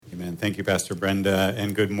Thank you, Pastor Brenda,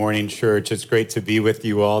 and good morning, church. It's great to be with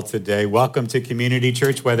you all today. Welcome to Community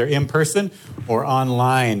Church, whether in person or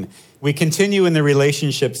online. We continue in the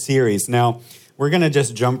relationship series. Now, we're going to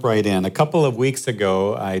just jump right in. A couple of weeks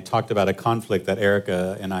ago, I talked about a conflict that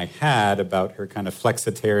Erica and I had about her kind of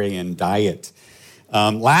flexitarian diet.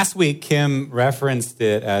 Last week, Kim referenced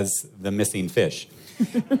it as the missing fish.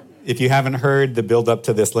 If you haven't heard the build up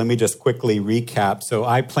to this, let me just quickly recap. So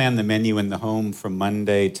I plan the menu in the home from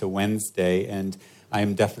Monday to Wednesday, and I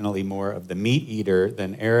am definitely more of the meat eater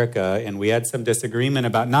than Erica, and we had some disagreement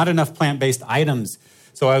about not enough plant-based items.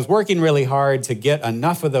 So I was working really hard to get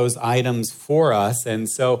enough of those items for us, and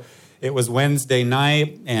so it was Wednesday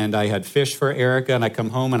night, and I had fish for Erica, and I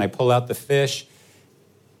come home and I pull out the fish,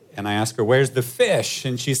 and I ask her, "Where's the fish?"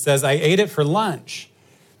 And she says, "I ate it for lunch."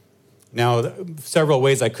 Now, several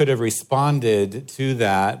ways I could have responded to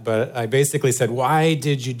that, but I basically said, "Why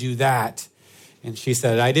did you do that?" And she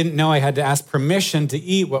said, "I didn't know I had to ask permission to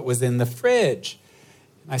eat what was in the fridge."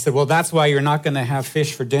 And I said, "Well, that's why you're not going to have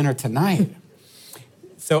fish for dinner tonight."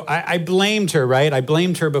 So I blamed her, right? I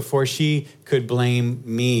blamed her before she could blame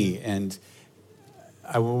me. And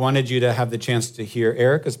I wanted you to have the chance to hear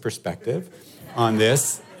Erica's perspective on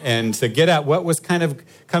this and to get at what was kind of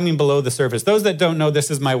coming below the surface. Those that don't know, this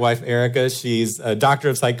is my wife, Erica. She's a doctor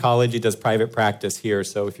of psychology, does private practice here.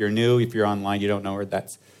 So if you're new, if you're online, you don't know her,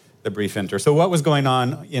 that's the brief intro. So what was going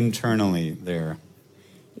on internally there?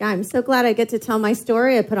 Yeah, I'm so glad I get to tell my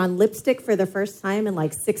story. I put on lipstick for the first time in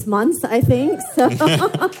like 6 months, I think. So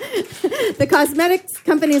the cosmetics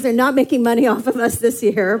companies are not making money off of us this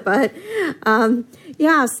year. But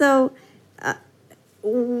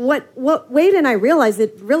what Wade and I realized,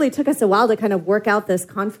 it really took us a while to kind of work out this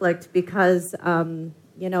conflict because,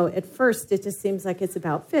 at first it just seems like it's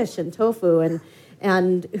about fish and tofu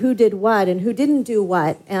and who did what and who didn't do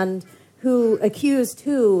what and who accused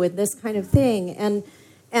who and this kind of thing.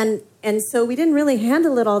 And so we didn't really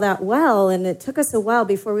handle it all that well, and it took us a while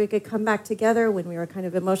before we could come back together when we were kind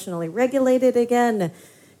of emotionally regulated again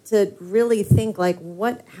to really think, like,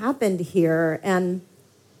 what happened here? And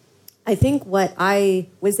I think what I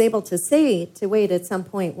was able to say to Wade at some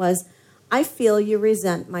point was, I feel you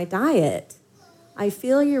resent my diet. I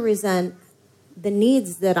feel you resent the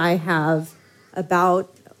needs that I have about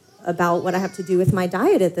what I have to do with my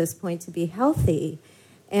diet at this point to be healthy.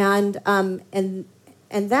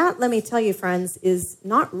 And that, let me tell you, friends, is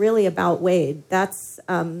not really about Wade. That's,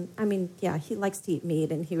 he likes to eat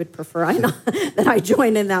meat, and he would prefer that I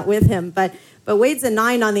join in that with him. But Wade's a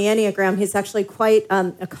 9 on the Enneagram. He's actually quite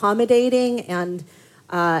accommodating and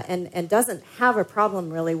doesn't have a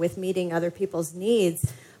problem really with meeting other people's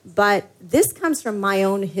needs. But this comes from my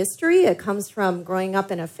own history. It comes from growing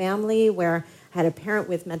up in a family where I had a parent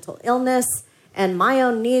with mental illness, and my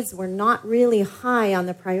own needs were not really high on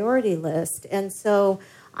the priority list. And so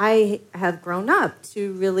I have grown up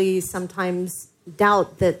to really sometimes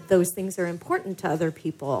doubt that those things are important to other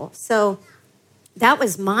people. So that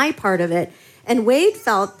was my part of it. And Wade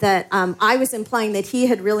felt that I was implying that he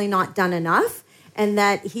had really not done enough and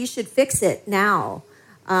that he should fix it now,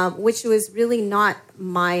 which was really not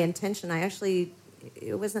my intention.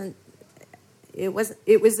 It was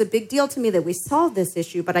a big deal to me that we solved this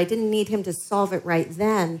issue, but I didn't need him to solve it right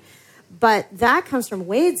then. But that comes from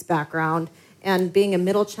Wade's background and being a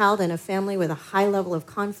middle child in a family with a high level of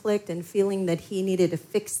conflict and feeling that he needed to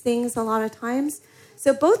fix things a lot of times.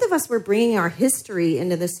 So both of us were bringing our history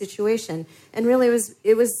into the situation, and really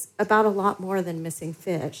it was about a lot more than missing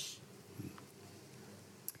fish.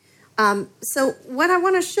 So what I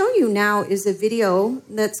want to show you now is a video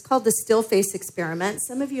that's called the Still Face Experiment.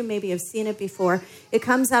 Some of you maybe have seen it before. It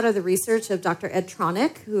comes out of the research of Dr. Ed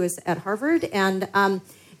Tronick, who is at Harvard. And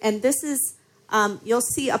this is, you'll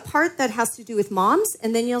see a part that has to do with moms,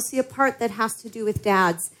 and then you'll see a part that has to do with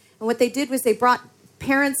dads. And what they did was they brought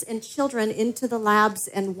parents and children into the labs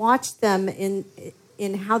and watched them in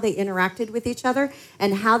how they interacted with each other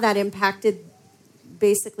and how that impacted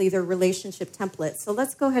basically their relationship template. So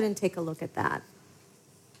let's go ahead and take a look at that.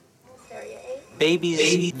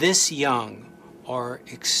 Babies this young are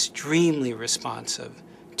extremely responsive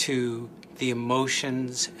to the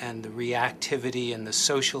emotions and the reactivity and the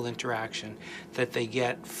social interaction that they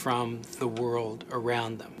get from the world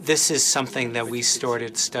around them. This is something that we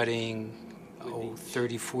started studying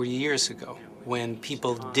 30, 40 years ago, when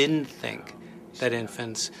people didn't think that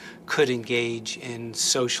infants could engage in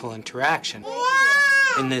social interaction.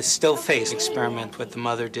 In the still face experiment, what the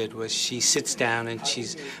mother did was she sits down and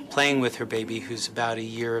she's playing with her baby who's about a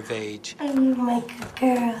year of age. I'm like a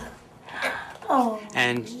girl.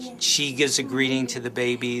 And she gives a greeting to the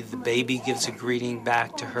baby gives a greeting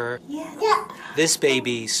back to her. This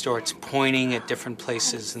baby starts pointing at different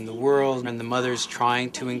places in the world, and the mother's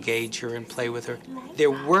trying to engage her and play with her. They're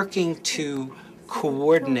working to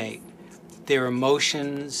coordinate their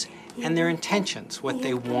emotions and their intentions, what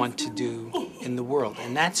they want to do in the world.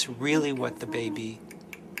 And that's really what the baby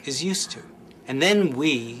is used to. And then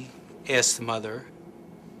we ask the mother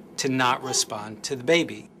to not respond to the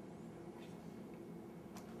baby.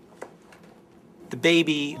 The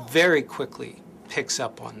baby very quickly picks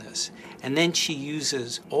up on this. And then she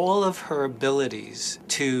uses all of her abilities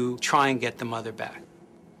to try and get the mother back.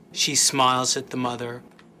 She smiles at the mother.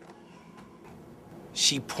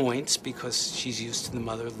 She points because she's used to the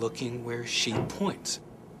mother looking where she points.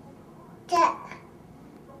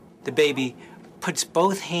 The baby puts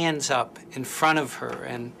both hands up in front of her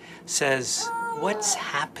and says, "What's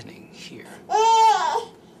happening here?"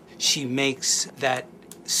 She makes that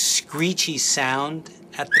screechy sound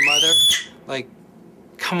at the mother, like,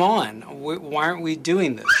 "Come on, why aren't we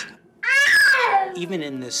doing this?" Even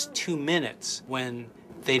in this 2 minutes, when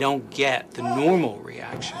they don't get the normal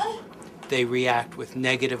reaction, they react with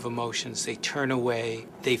negative emotions, they turn away,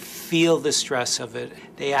 they feel the stress of it,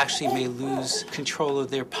 they actually may lose control of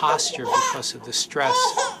their posture because of the stress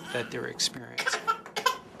that they're experiencing.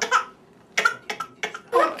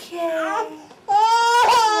 Okay.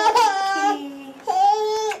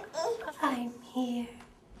 I'm here.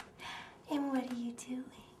 And what are you doing?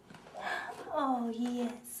 Oh,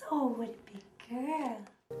 yes. Oh, what a big girl.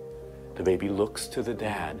 The baby looks to the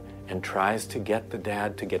dad and tries to get the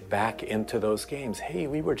dad to get back into those games. Hey,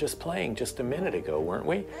 we were just playing just a minute ago, weren't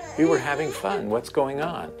we? We were having fun. What's going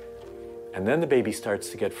on? And then the baby starts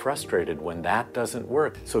to get frustrated when that doesn't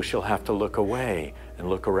work. So she'll have to look away and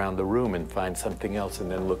look around the room and find something else and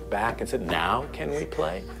then look back and say, "Now can we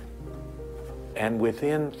play?" And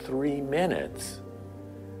within 3 minutes,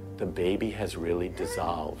 the baby has really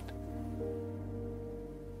dissolved.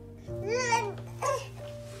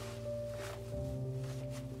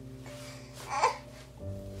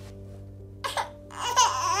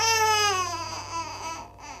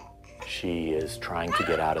 She is trying to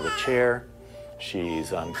get out of the chair.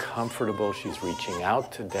 She's uncomfortable. She's reaching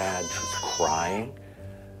out to dad. She's crying.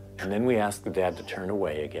 And then we ask the dad to turn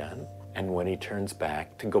away again. And when he turns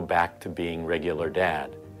back, to go back to being regular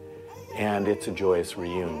dad. And it's a joyous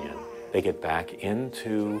reunion. They get back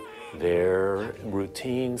into their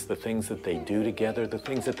routines, the things that they do together, the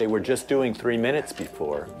things that they were just doing 3 minutes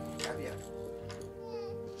before.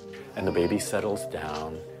 And the baby settles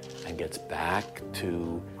down and gets back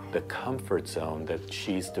to the comfort zone that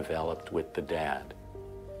she's developed with the dad.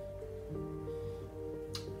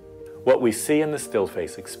 What we see in the still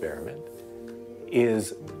face experiment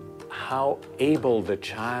is how able the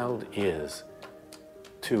child is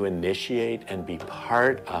to initiate and be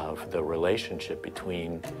part of the relationship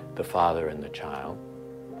between the father and the child,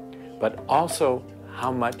 but also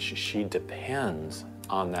how much she depends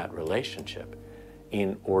on that relationship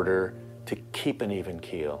in order to keep an even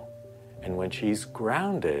keel. And when she's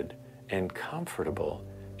grounded and comfortable,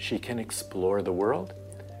 she can explore the world.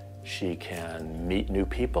 She can meet new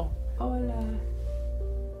people. Hola.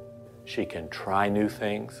 She can try new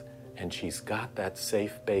things, and she's got that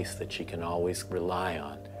safe base that she can always rely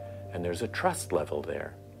on. And there's a trust level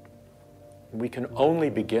there. We can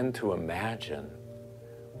only begin to imagine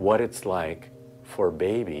what it's like for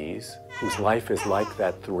babies whose life is like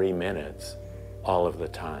that 3 minutes all of the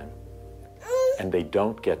time. And they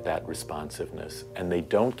don't get that responsiveness, and they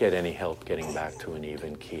don't get any help getting back to an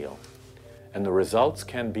even keel. And the results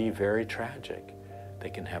can be very tragic. They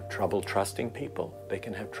can have trouble trusting people, they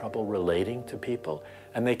can have trouble relating to people,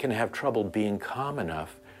 and they can have trouble being calm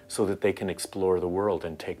enough so that they can explore the world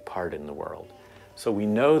and take part in the world. So we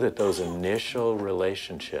know that those initial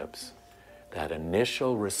relationships, that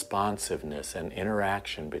initial responsiveness and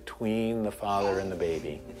interaction between the father and the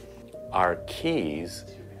baby are keys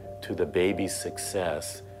to the baby's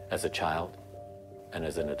success as a child and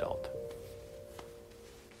as an adult.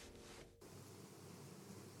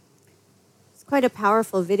 It's quite a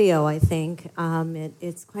powerful video, I think.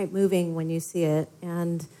 It's quite moving when you see it.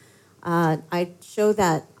 And I show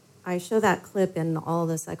that clip in all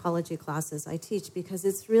the psychology classes I teach because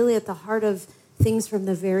it's really at the heart of things from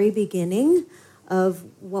the very beginning of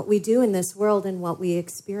what we do in this world and what we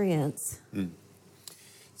experience.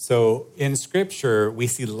 So in Scripture, we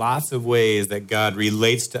see lots of ways that God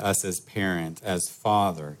relates to us as parent, as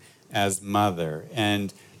father, as mother.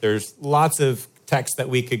 And there's lots of texts that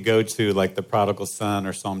we could go to, like the prodigal son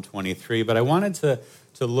or Psalm 23. But I wanted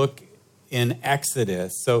to look in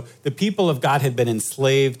Exodus. So the people of God had been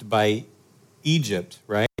enslaved by Egypt,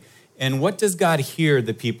 right? And what does God hear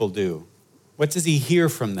the people do? What does he hear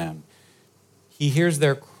from them? He hears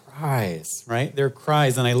their cries, right? Their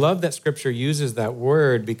cries. And I love that scripture uses that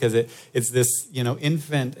word because it's this,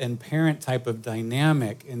 infant and parent type of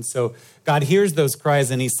dynamic. And so God hears those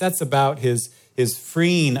cries and he sets about his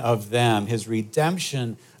freeing of them, his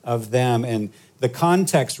redemption of them. And the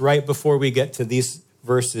context right before we get to these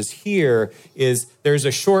verses here is there's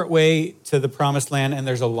a short way to the promised land and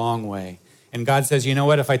there's a long way. And God says, you know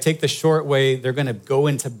what? If I take the short way, they're going to go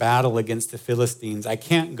into battle against the Philistines. I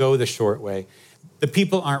can't go the short way. The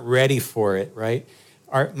people aren't ready for it, right?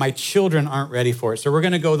 My children aren't ready for it. So we're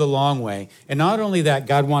going to go the long way. And not only that,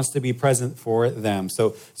 God wants to be present for them.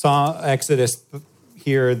 So saw Exodus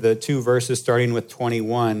here, the 2 verses starting with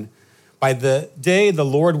 21. By the day, the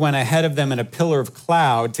Lord went ahead of them in a pillar of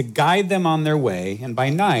cloud to guide them on their way, and by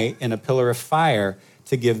night in a pillar of fire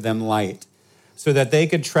to give them light, so that they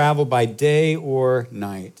could travel by day or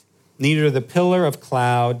night. Neither the pillar of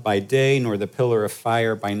cloud by day nor the pillar of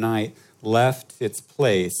fire by night left its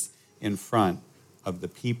place in front of the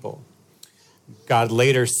people. God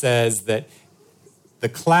later says that the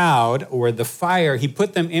cloud or the fire, he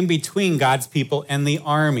put them in between God's people and the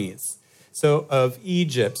armies of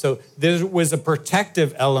Egypt. So there was a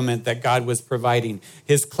protective element that God was providing.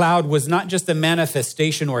 His cloud was not just a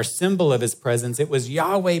manifestation or a symbol of his presence. It was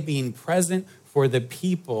Yahweh being present for the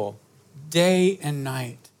people day and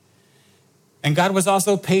night. And God was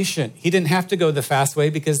also patient. He didn't have to go the fast way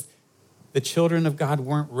because the children of God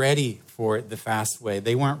weren't ready for the fast way.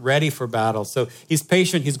 They weren't ready for battle. So he's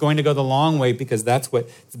patient. He's going to go the long way because that's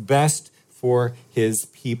what's best for his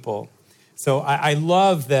people. So I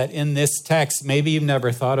love that in this text, maybe you've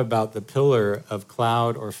never thought about the pillar of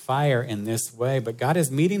cloud or fire in this way, but God is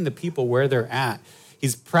meeting the people where they're at.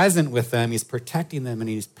 He's present with them, he's protecting them, and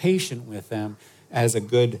he's patient with them as a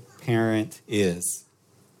good parent is.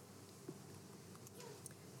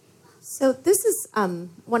 So this is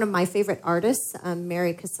one of my favorite artists,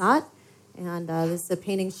 Mary Cassatt, and this is a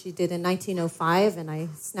painting she did in 1905, and I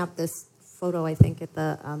snapped this photo, I think, at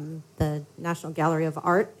the National Gallery of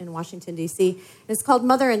Art in Washington, D.C. And it's called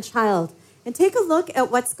Mother and Child. And take a look at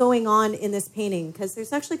what's going on in this painting, because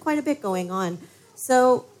there's actually quite a bit going on.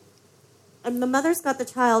 So the mother's got the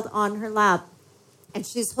child on her lap, and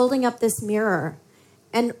she's holding up this mirror.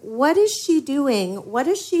 And what is she doing? What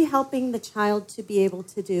is she helping the child to be able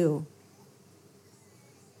to do?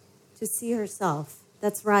 To see herself.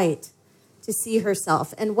 That's right. To see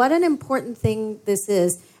herself. And what an important thing this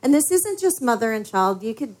is. And this isn't just mother and child.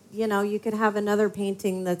 You could have another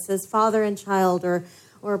painting that says father and child,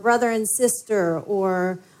 or brother and sister,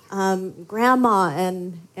 or grandma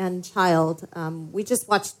and child. We just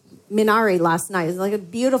watched Minari last night. It's like a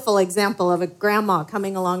beautiful example of a grandma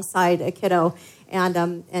coming alongside a kiddo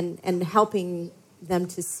and helping them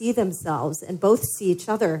to see themselves and both see each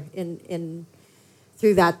other in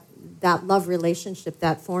through that love relationship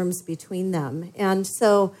that forms between them. And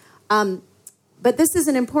so, but this is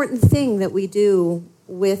an important thing that we do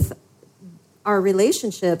with our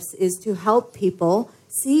relationships, is to help people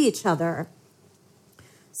see each other.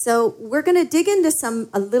 So we're going to dig into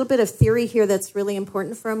a little bit of theory here that's really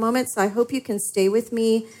important for a moment. So I hope you can stay with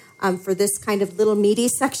me for this kind of little meaty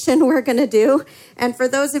section we're going to do. And for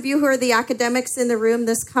those of you who are the academics in the room,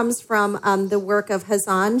 this comes from the work of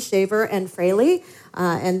Hazan, Shaver, and Fraley,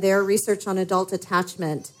 and their research on adult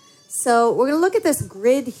attachment. So we're going to look at this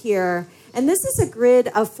grid here. And this is a grid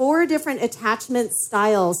of 4 different attachment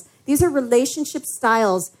styles. These are relationship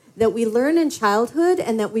styles that we learn in childhood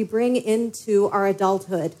and that we bring into our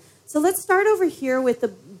adulthood. So let's start over here with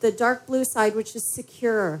the dark blue side, which is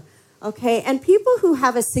secure. Okay, and people who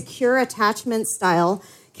have a secure attachment style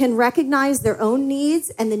can recognize their own needs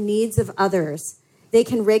and the needs of others. They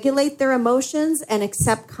can regulate their emotions and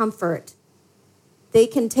accept comfort. They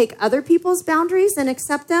can take other people's boundaries and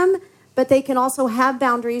accept them, but they can also have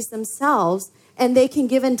boundaries themselves, and they can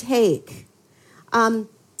give and take. And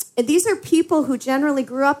these are people who generally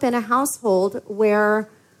grew up in a household where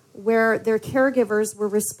their caregivers were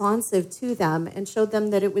responsive to them and showed them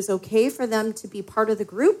that it was okay for them to be part of the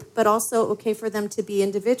group, but also okay for them to be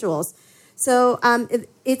individuals. So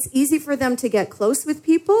it's easy for them to get close with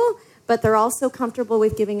people, but they're also comfortable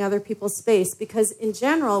with giving other people space because in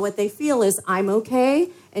general, what they feel is I'm okay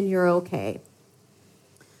and you're okay.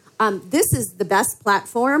 This is the best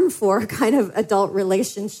platform for kind of adult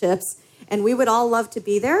relationships, and we would all love to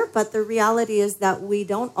be there, but the reality is that we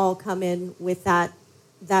don't all come in with that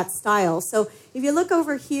style. So if you look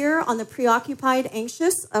over here on the preoccupied,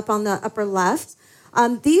 anxious, up on the upper left,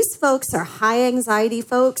 these folks are high anxiety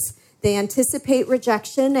folks. They anticipate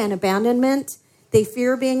rejection and abandonment. They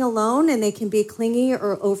fear being alone, and they can be clingy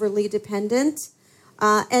or overly dependent.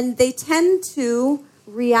 And they tend to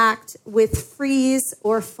react with freeze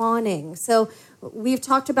or fawning. So we've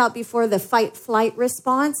talked about before the fight-flight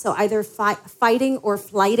response, so either fighting or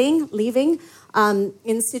flighting, leaving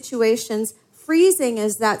in situations. Freezing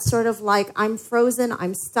is that sort of like, I'm frozen,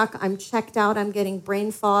 I'm stuck, I'm checked out, I'm getting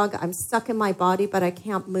brain fog, I'm stuck in my body, but I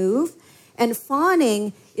can't move. And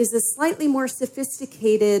fawning is a slightly more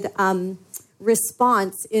sophisticated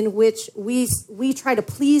response in which we try to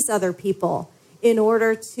please other people in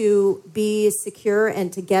order to be secure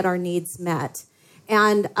and to get our needs met.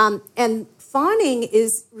 And fawning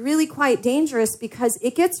is really quite dangerous because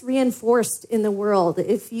it gets reinforced in the world.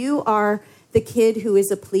 If you are the kid who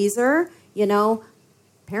is a pleaser,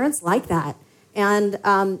 parents like that. And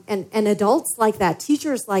adults like that,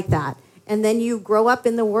 teachers like that. And then you grow up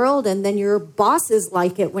in the world, and then your bosses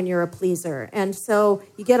like it when you're a pleaser. And so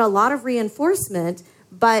you get a lot of reinforcement,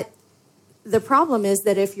 but the problem is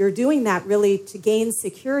that if you're doing that really to gain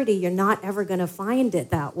security, you're not ever going to find it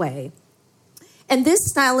that way. And this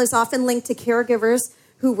style is often linked to caregivers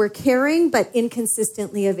who were caring but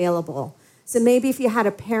inconsistently available. So maybe if you had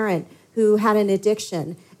a parent who had an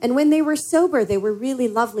addiction, and when they were sober, they were really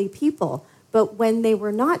lovely people, but when they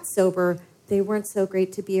were not sober, they weren't so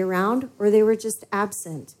great to be around, or they were just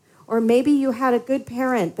absent. Or maybe you had a good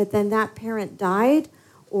parent, but then that parent died,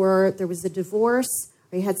 or there was a divorce,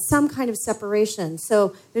 or you had some kind of separation.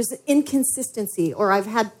 So there's an inconsistency. Or I've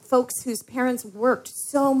had folks whose parents worked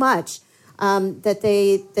so much that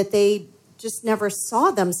they just never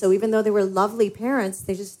saw them. So even though they were lovely parents,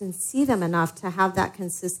 they just didn't see them enough to have that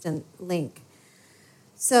consistent link.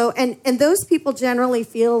 So, and those people generally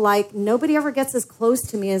feel like nobody ever gets as close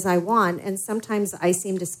to me as I want, and sometimes I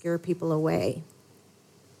seem to scare people away.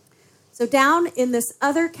 So down in this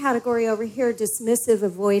other category over here, dismissive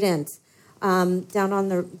avoidant, down on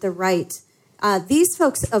the right, these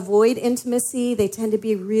folks avoid intimacy. They tend to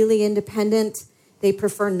be really independent. They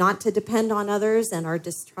prefer not to depend on others and are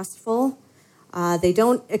distrustful. They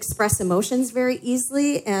don't express emotions very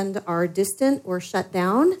easily and are distant or shut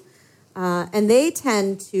down. And they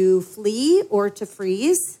tend to flee or to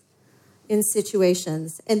freeze in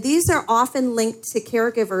situations. And these are often linked to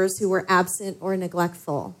caregivers who were absent or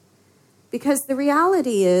neglectful. Because the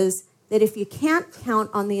reality is that if you can't count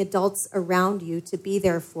on the adults around you to be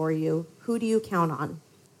there for you, who do you count on?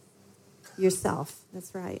 Yourself.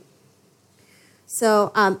 That's right.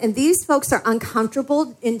 So, and these folks are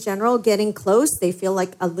uncomfortable in general getting close. They feel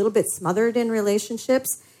like a little bit smothered in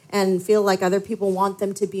relationships and feel like other people want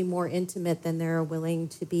them to be more intimate than they're willing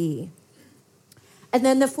to be. And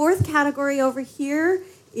then the fourth category over here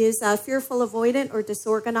is fearful avoidant or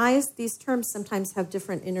disorganized. These terms sometimes have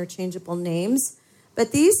different interchangeable names,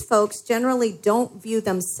 but these folks generally don't view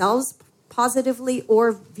themselves positively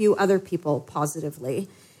or view other people positively.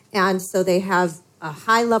 And so they have a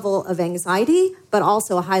high level of anxiety, but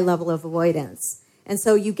also a high level of avoidance. And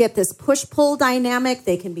so you get this push-pull dynamic.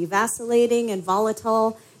 They can be vacillating and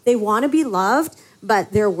volatile. They want to be loved,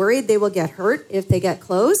 but they're worried they will get hurt if they get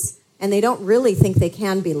close, and they don't really think they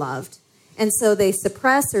can be loved. And so they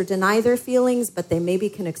suppress or deny their feelings, but they maybe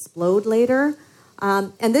can explode later.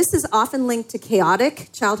 And this is often linked to chaotic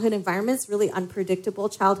childhood environments, really unpredictable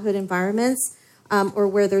childhood environments, or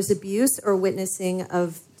where there's abuse or witnessing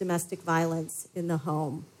of domestic violence in the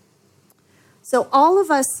home. So all of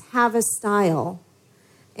us have a style,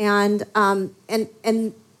 and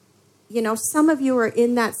some of you are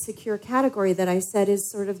in that secure category that I said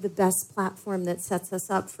is sort of the best platform that sets us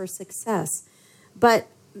up for success. But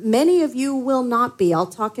many of you will not be. I'll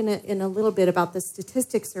talk in a little bit about the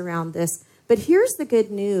statistics around this. But here's the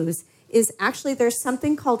good news, is actually there's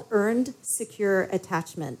something called earned secure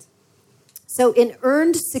attachment. So in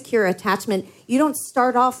earned secure attachment, you don't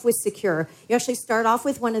start off with secure. You actually start off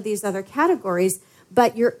with one of these other categories,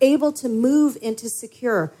 but you're able to move into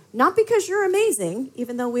secure. Not because you're amazing,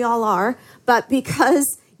 even though we all are, but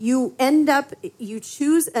because you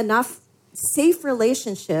choose enough safe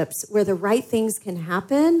relationships where the right things can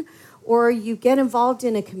happen, or you get involved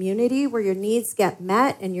in a community where your needs get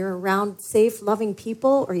met and you're around safe, loving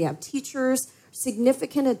people, or you have teachers,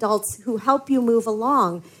 significant adults who help you move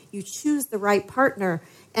along. You choose the right partner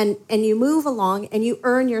and you move along and you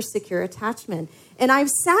earn your secure attachment. And I've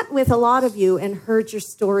sat with a lot of you and heard your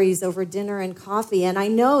stories over dinner and coffee, and I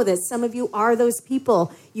know that some of you are those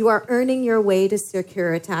people. You are earning your way to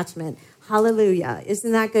secure attachment. Hallelujah.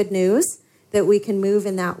 Isn't that good news that we can move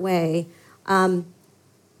in that way?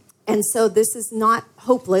 And so this is not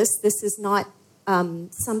hopeless. This is not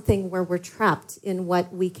something where we're trapped in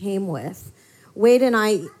what we came with. Wade and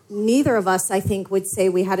I, neither of us, I think, would say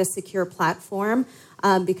we had a secure platform.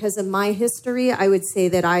 Because of my history, I would say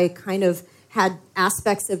that I kind of had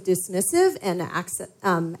aspects of dismissive and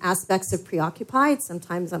aspects of preoccupied.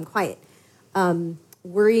 Sometimes I'm quite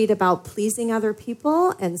worried about pleasing other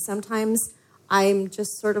people, and sometimes I'm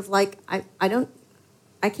just sort of like,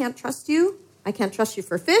 I can't trust you. I can't trust you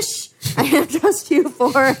for fish. I can't trust you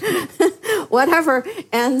for whatever.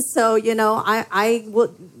 And so, I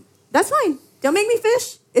will, that's fine. Don't make me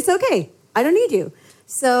fish. It's okay. I don't need you.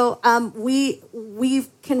 So we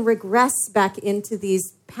can regress back into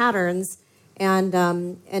these patterns, but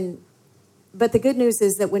the good news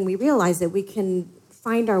is that when we realize it, we can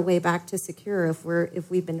find our way back to secure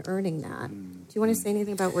if we've been earning that. Do you want to say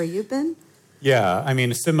anything about where you've been? Yeah, I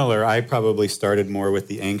mean, similar. I probably started more with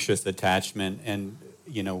the anxious attachment, and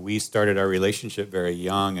we started our relationship very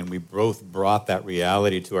young, and we both brought that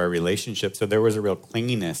reality to our relationship. So there was a real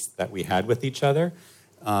clinginess that we had with each other,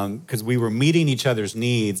 because we were meeting each other's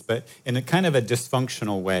needs, but in a kind of a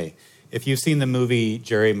dysfunctional way. If you've seen the movie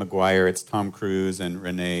Jerry Maguire, it's Tom Cruise and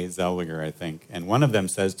Renee Zellweger, I think, and one of them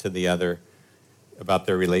says to the other about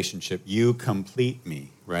their relationship, "You complete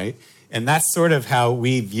me," right? And that's sort of how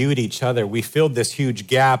we viewed each other. We filled this huge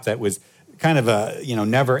gap that was kind of a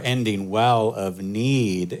never-ending well of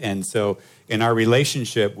need. And so in our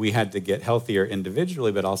relationship, we had to get healthier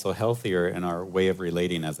individually, but also healthier in our way of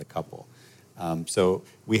relating as a couple. So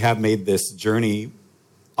we have made this journey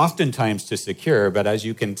oftentimes to secure, but as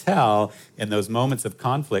you can tell, in those moments of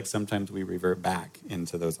conflict, sometimes we revert back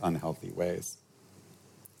into those unhealthy ways.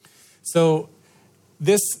 So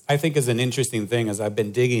this, I think, is an interesting thing as I've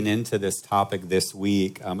been digging into this topic this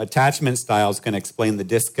week. Attachment styles can explain the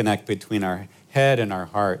disconnect between our head and our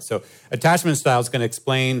heart. So attachment styles can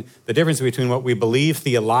explain the difference between what we believe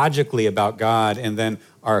theologically about God and then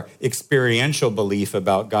our experiential belief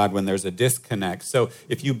about God when there's a disconnect. So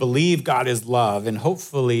if you believe God is love, and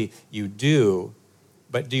hopefully you do,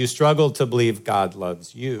 but do you struggle to believe God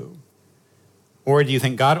loves you? Or do you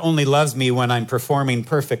think God only loves me when I'm performing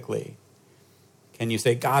perfectly? Can you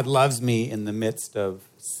say, God loves me in the midst of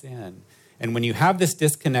sin? And when you have this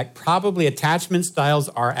disconnect, probably attachment styles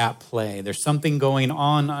are at play. There's something going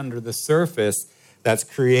on under the surface that's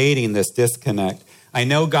creating this disconnect. I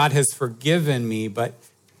know God has forgiven me, but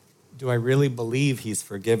do I really believe he's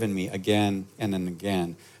forgiven me again and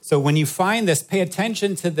again? So when you find this, pay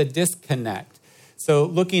attention to the disconnect. So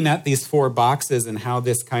looking at these 4 boxes and how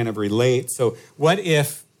this kind of relates. So what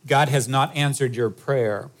if God has not answered your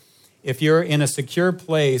prayer? If you're in a secure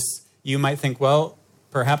place, you might think, well,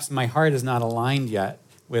 perhaps my heart is not aligned yet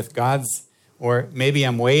with God's, or maybe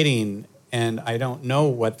I'm waiting and I don't know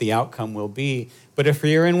what the outcome will be. But if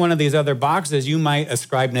you're in one of these other boxes, you might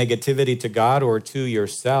ascribe negativity to God or to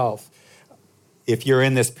yourself. If you're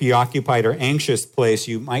in this preoccupied or anxious place,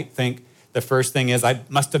 you might think the first thing is, I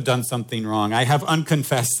must have done something wrong. I have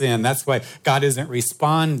unconfessed sin. That's why God isn't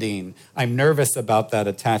responding. I'm nervous about that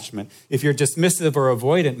attachment. If you're dismissive or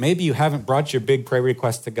avoidant, maybe you haven't brought your big prayer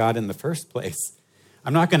request to God in the first place.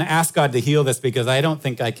 I'm not going to ask God to heal this because I don't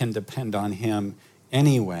think I can depend on him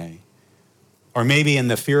anyway. Or maybe in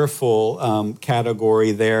the fearful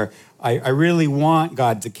category there, I really want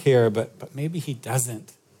God to care, but maybe he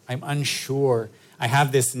doesn't. I'm unsure. I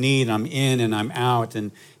have this need, I'm in and I'm out,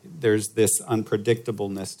 and there's this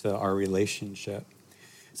unpredictableness to our relationship.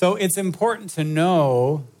 So it's important to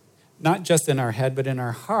know, not just in our head, but in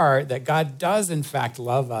our heart, that God does in fact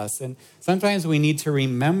love us. And sometimes we need to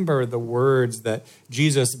remember the words that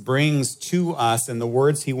Jesus brings to us and the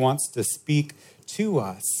words he wants to speak to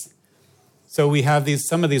us. So we have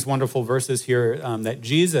some of these wonderful verses here that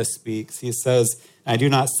Jesus speaks. He says, I do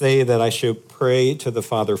not say that I should pray to the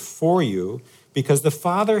Father for you, because the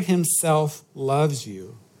Father himself loves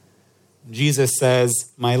you. Jesus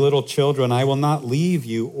says, my little children, I will not leave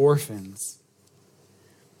you orphans.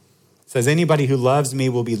 Says, anybody who loves me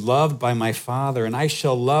will be loved by my Father, and I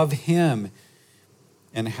shall love him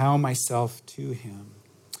and how myself to him.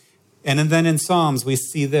 And then in Psalms, we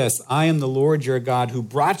see this, I am the Lord your God who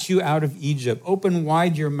brought you out of Egypt. Open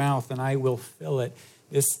wide your mouth and I will fill it.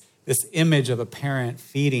 This image of a parent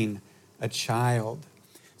feeding a child.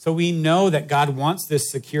 So we know that God wants this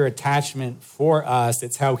secure attachment for us.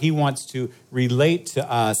 It's how he wants to relate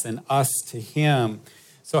to us and us to him.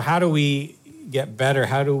 So how do we get better?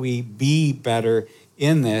 How do we be better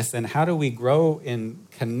in this? And how do we grow in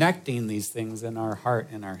connecting these things in our heart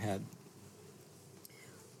and our head?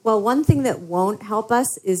 Well, one thing that won't help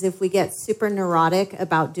us is if we get super neurotic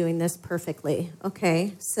about doing this perfectly.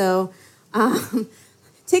 Okay, so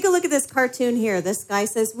take a look at this cartoon here. This guy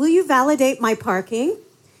says, will you validate my parking?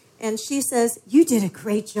 And she says, you did a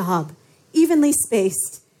great job. Even evenly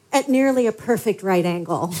spaced at nearly a perfect right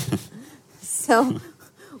angle. So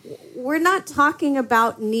we're not talking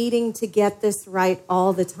about needing to get this right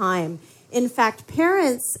all the time. In fact,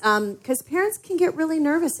 parents, because parents can get really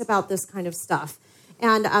nervous about this kind of stuff.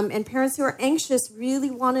 And parents who are anxious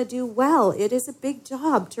really want to do well. It is a big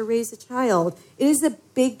job to raise a child. It is a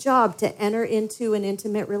big job to enter into an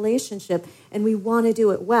intimate relationship, and we want to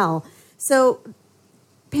do it well. So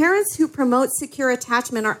parents who promote secure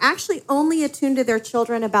attachment are actually only attuned to their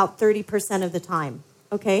children about 30% of the time,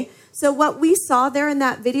 okay? So what we saw there in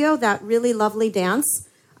that video, that really lovely dance,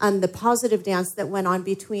 the positive dance that went on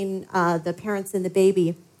between the parents and the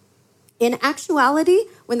baby, in actuality,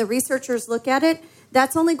 when the researchers look at it,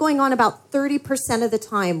 that's only going on about 30% of the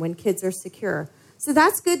time when kids are secure. So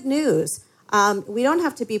that's good news. We don't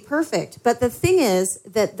have to be perfect. But the thing is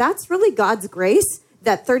that that's really God's grace,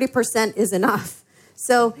 that 30% is enough.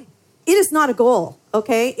 So it is not a goal,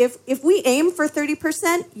 okay? If we aim for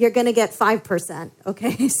 30%, you're going to get 5%,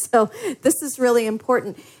 okay? So this is really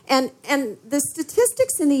important. And the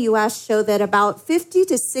statistics in the U.S. show that about 50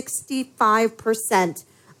 to 65%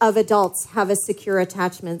 of adults have a secure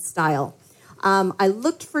attachment style. I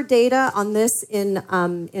looked for data on this in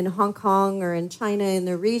Hong Kong or in China in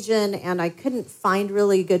the region, and I couldn't find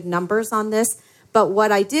really good numbers on this. But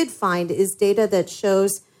what I did find is data that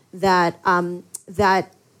shows that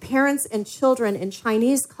that parents and children in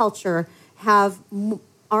Chinese culture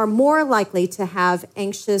are more likely to have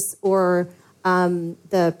anxious or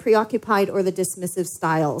the preoccupied or the dismissive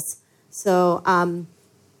styles. So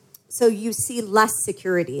you see less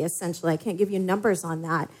security, essentially. I can't give you numbers on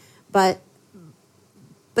that, but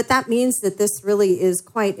that means that this really is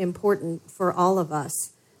quite important for all of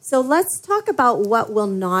us. So let's talk about what will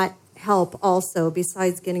not help also,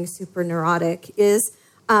 besides getting super neurotic, is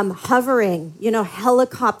hovering,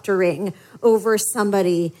 helicoptering over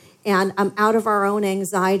somebody and out of our own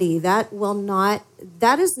anxiety. That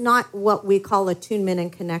is not what we call attunement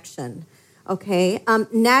and connection, okay?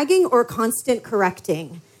 Nagging or constant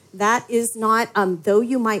correcting. That is not, though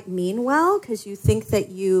you might mean well, because you think that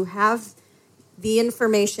you have the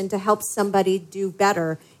information to help somebody do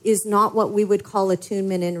better, is not what we would call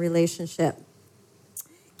attunement in relationship.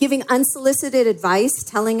 Giving unsolicited advice,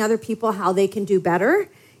 telling other people how they can do better,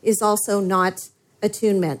 is also not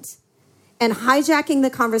attunement. And hijacking the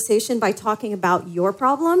conversation by talking about your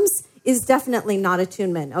problems is definitely not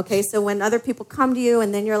attunement, okay? So when other people come to you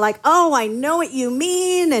and then you're like, oh, I know what you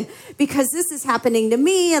mean, and because this is happening to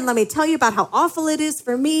me, and let me tell you about how awful it is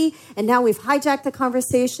for me, and now we've hijacked the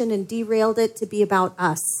conversation and derailed it to be about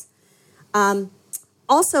us.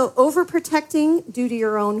 Also, overprotecting due to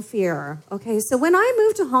your own fear, okay? So when I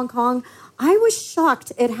moved to Hong Kong, I was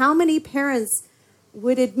shocked at how many parents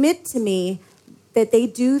would admit to me that they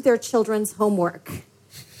do their children's homework,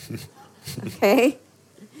 okay?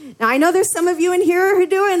 Now, I know there's some of you in here who are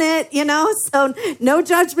doing it, so no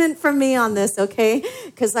judgment from me on this, okay?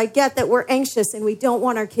 Because I get that we're anxious and we don't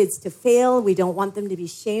want our kids to fail. We don't want them to be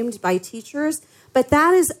shamed by teachers. But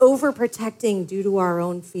that is overprotecting due to our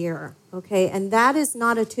own fear, okay? And that is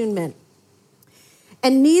not attunement.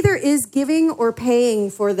 And neither is giving or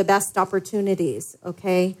paying for the best opportunities,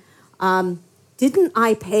 okay? Didn't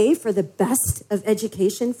I pay for the best of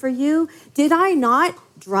education for you? Did I not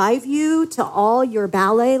drive you to all your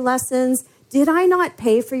ballet lessons? Did I not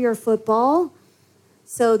pay for your football?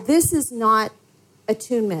 So this is not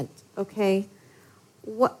attunement, okay?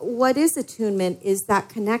 What is attunement is that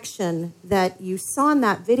connection that you saw in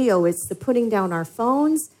that video. It's the putting down our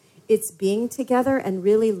phones. It's being together and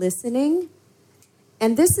really listening.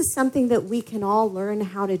 And this is something that we can all learn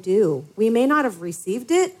how to do. We may not have received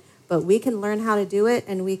it, but we can learn how to do it,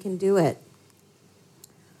 and we can do it.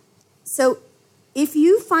 So if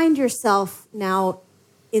you find yourself now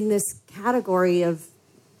in this category of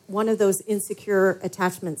one of those insecure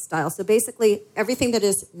attachment styles, so basically everything that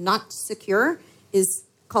is not secure is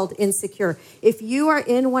called insecure. If you are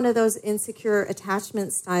in one of those insecure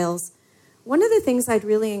attachment styles, one of the things I'd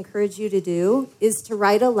really encourage you to do is to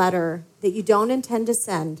write a letter that you don't intend to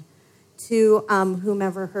send to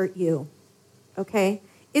whomever hurt you, okay?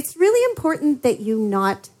 It's really important that you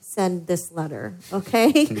not send this letter,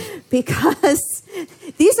 okay? Because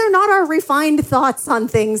these are not our refined thoughts on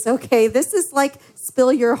things, okay? This is like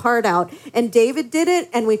spill your heart out. And David did it,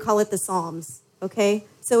 and we call it the Psalms, okay?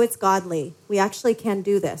 So it's godly. We actually can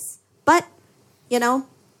do this. But,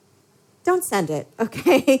 don't send it,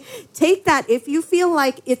 okay? Take that. If you feel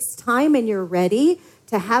like it's time and you're ready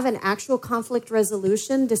to have an actual conflict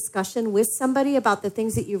resolution discussion with somebody about the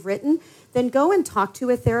things that you've written, then go and talk to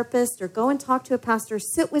a therapist or go and talk to a pastor,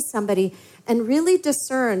 sit with somebody and really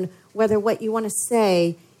discern whether what you want to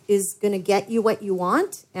say is going to get you what you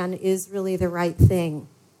want and is really the right thing.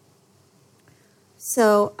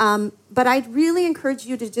 So, but I'd really encourage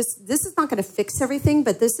you to just, this is not going to fix everything,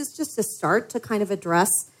 but this is just a start to kind of address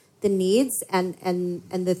the needs and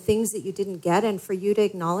the things that you didn't get, and for you to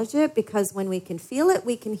acknowledge it, because when we can feel it,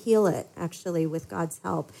 we can heal it, actually, with God's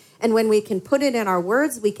help. And when we can put it in our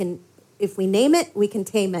words, we can, if we name it, we can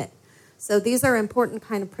tame it. So these are important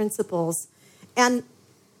kind of principles. And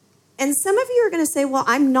some of you are going to say, well,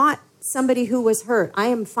 I'm not somebody who was hurt. I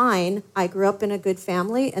am fine. I grew up in a good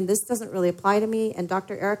family, and this doesn't really apply to me. And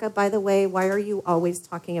Dr. Erica, by the way, why are you always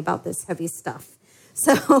talking about this heavy stuff?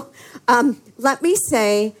 So let me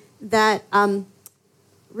say that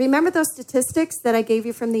remember those statistics that I gave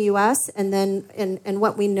you from the U.S. and then and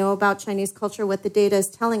what we know about Chinese culture, what the data is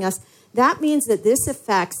telling us. That means that this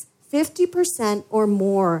affects 50% or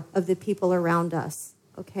more of the people around us,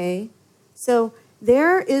 okay? So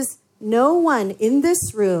there is no one in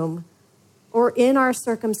this room or in our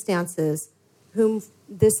circumstances whom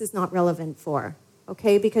this is not relevant for,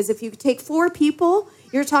 okay? Because if you take 4 people,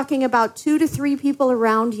 you're talking about 2 to 3 people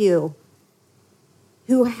around you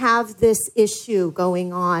who have this issue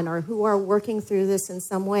going on or who are working through this in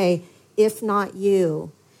some way, if not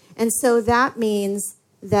you. And so that means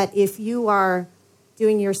that if you are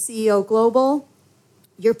doing your CEO Global,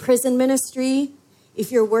 your prison ministry,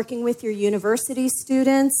 if you're working with your university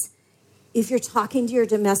students, if you're talking to your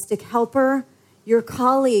domestic helper, your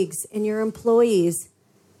colleagues and your employees,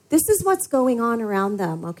 this is what's going on around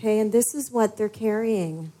them, okay? And this is what they're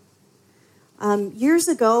carrying. Years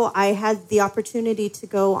ago, I had the opportunity to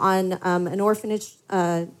go on an orphanage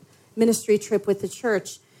ministry trip with the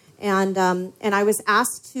church. And I was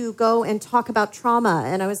asked to go and talk about trauma.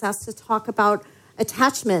 And I was asked to talk about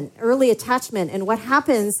attachment, early attachment, and what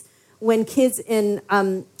happens when kids in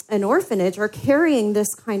an orphanage are carrying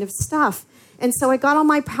this kind of stuff. And so I got all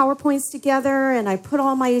my PowerPoints together and I put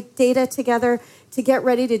all my data together to get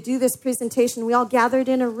ready to do this presentation. We all gathered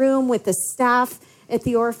in a room with the staff at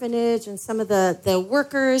the orphanage and some of the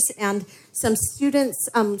workers and some students,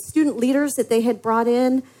 student leaders that they had brought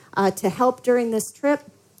in to help during this trip.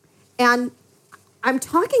 And I'm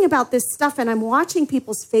talking about this stuff and I'm watching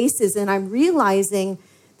people's faces and I'm realizing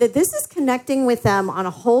that this is connecting with them on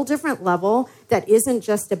a whole different level that isn't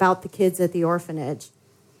just about the kids at the orphanage.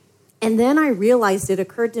 And then I realized, it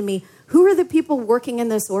occurred to me, who are the people working in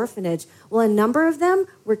this orphanage? Well, a number of them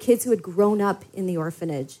were kids who had grown up in the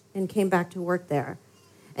orphanage and came back to work there.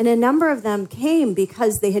 And a number of them came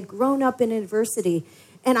because they had grown up in adversity.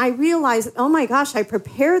 And I realized, oh my gosh, I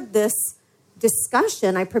prepared this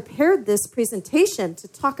discussion, I prepared this presentation to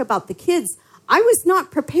talk about the kids. I was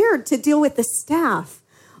not prepared to deal with the staff,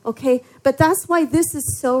 okay? But that's why this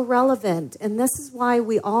is so relevant. And this is why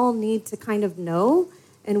we all need to kind of know,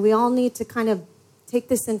 and we all need to kind of take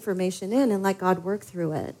this information in and let God work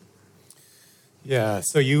through it. Yeah,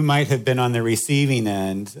 so you might have been on the receiving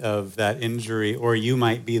end of that injury, or you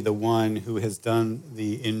might be the one who has done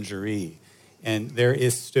the injury. And there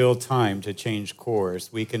is still time to change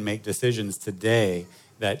course. We can make decisions today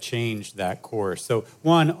that change that course. So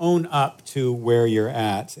one, own up to where you're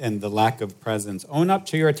at and the lack of presence. Own up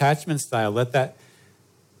to your attachment style. Let that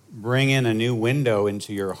bring in a new window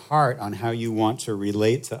into your heart on how you want to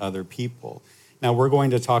relate to other people. Now, we're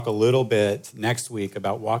going to talk a little bit next week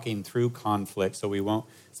about walking through conflict, so we won't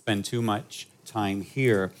spend too much time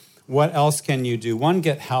here. What else can you do? One,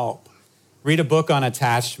 get help. Read a book on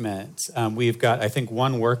attachment. We've got, I think,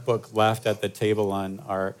 one workbook left at the table on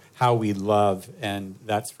our How We Love, and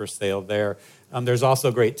that's for sale there. There's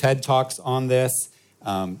also great TED Talks on this.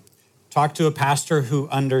 Talk to a pastor who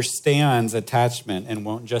understands attachment and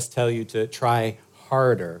won't just tell you to try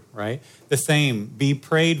harder, right? The same, be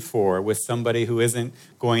prayed for with somebody who isn't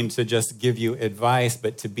going to just give you advice,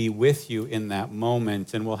 but to be with you in that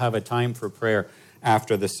moment. And we'll have a time for prayer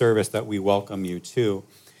after the service that we welcome you to.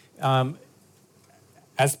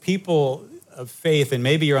 As people of faith, and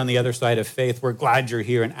maybe you're on the other side of faith, we're glad you're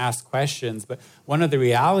here and ask questions. But one of the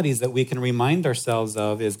realities that we can remind ourselves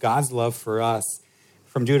of is God's love for us.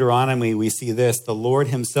 From Deuteronomy, we see this: the Lord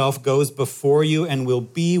himself goes before you and will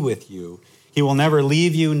be with you. He will never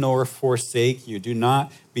leave you nor forsake you. Do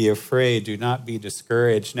not be afraid. Do not be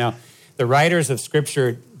discouraged. Now, the writers of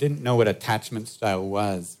Scripture didn't know what attachment style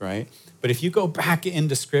was, right? But if you go back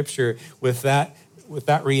into Scripture with that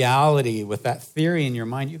reality, with that theory in your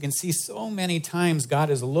mind, you can see so many times God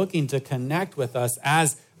is looking to connect with us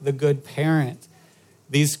as the good parent.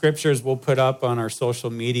 These scriptures we'll put up on our social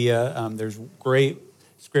media. There's great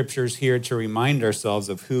scriptures here to remind ourselves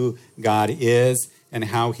of who God is and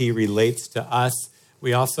how he relates to us.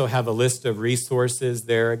 We also have a list of resources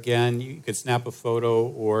there. Again, you could snap a photo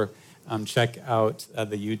or check out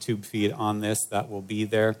the YouTube feed on this. That will be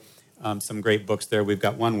there. Some great books there. We've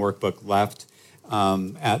got one workbook left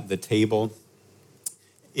at the table.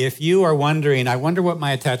 If you are wondering, I wonder what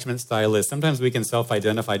my attachment style is. Sometimes we can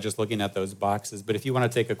self-identify just looking at those boxes. But if you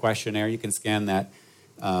want to take a questionnaire, you can scan that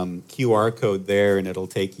QR code there, and it'll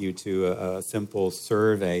take you to a simple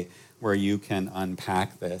survey where you can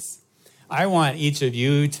unpack this. I want each of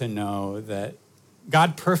you to know that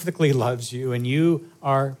God perfectly loves you, and you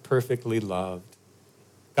are perfectly loved.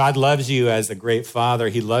 God loves you as a great father.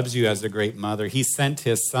 He loves you as a great mother. He sent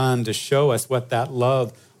his son to show us what that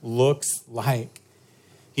love looks like.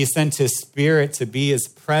 He sent his Spirit to be his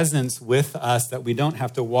presence with us, that we don't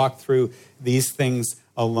have to walk through these things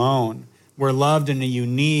alone. We're loved in a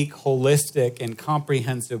unique, holistic, and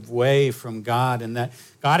comprehensive way from God, and that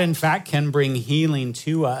God, in fact, can bring healing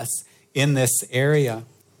to us in this area.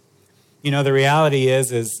 You know, the reality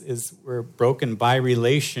is we're broken by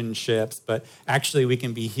relationships, but actually we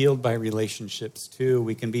can be healed by relationships too.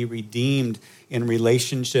 We can be redeemed in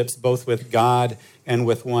relationships, both with God and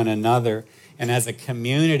with one another. And as a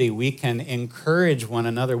community, we can encourage one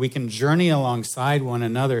another. We can journey alongside one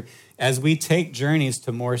another. As we take journeys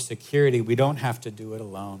to more security, we don't have to do it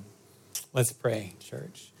alone. Let's pray,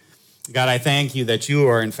 church. God, I thank you that you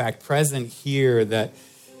are, in fact, present here, that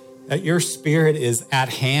your Spirit is at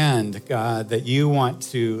hand, God, that you want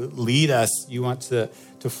to lead us. You want to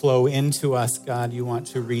flow into us, God. You want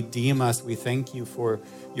to redeem us. We thank you for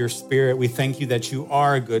your Spirit. We thank you that you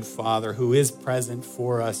are a good Father who is present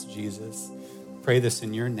for us, Jesus. Pray this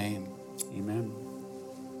in your name. Amen.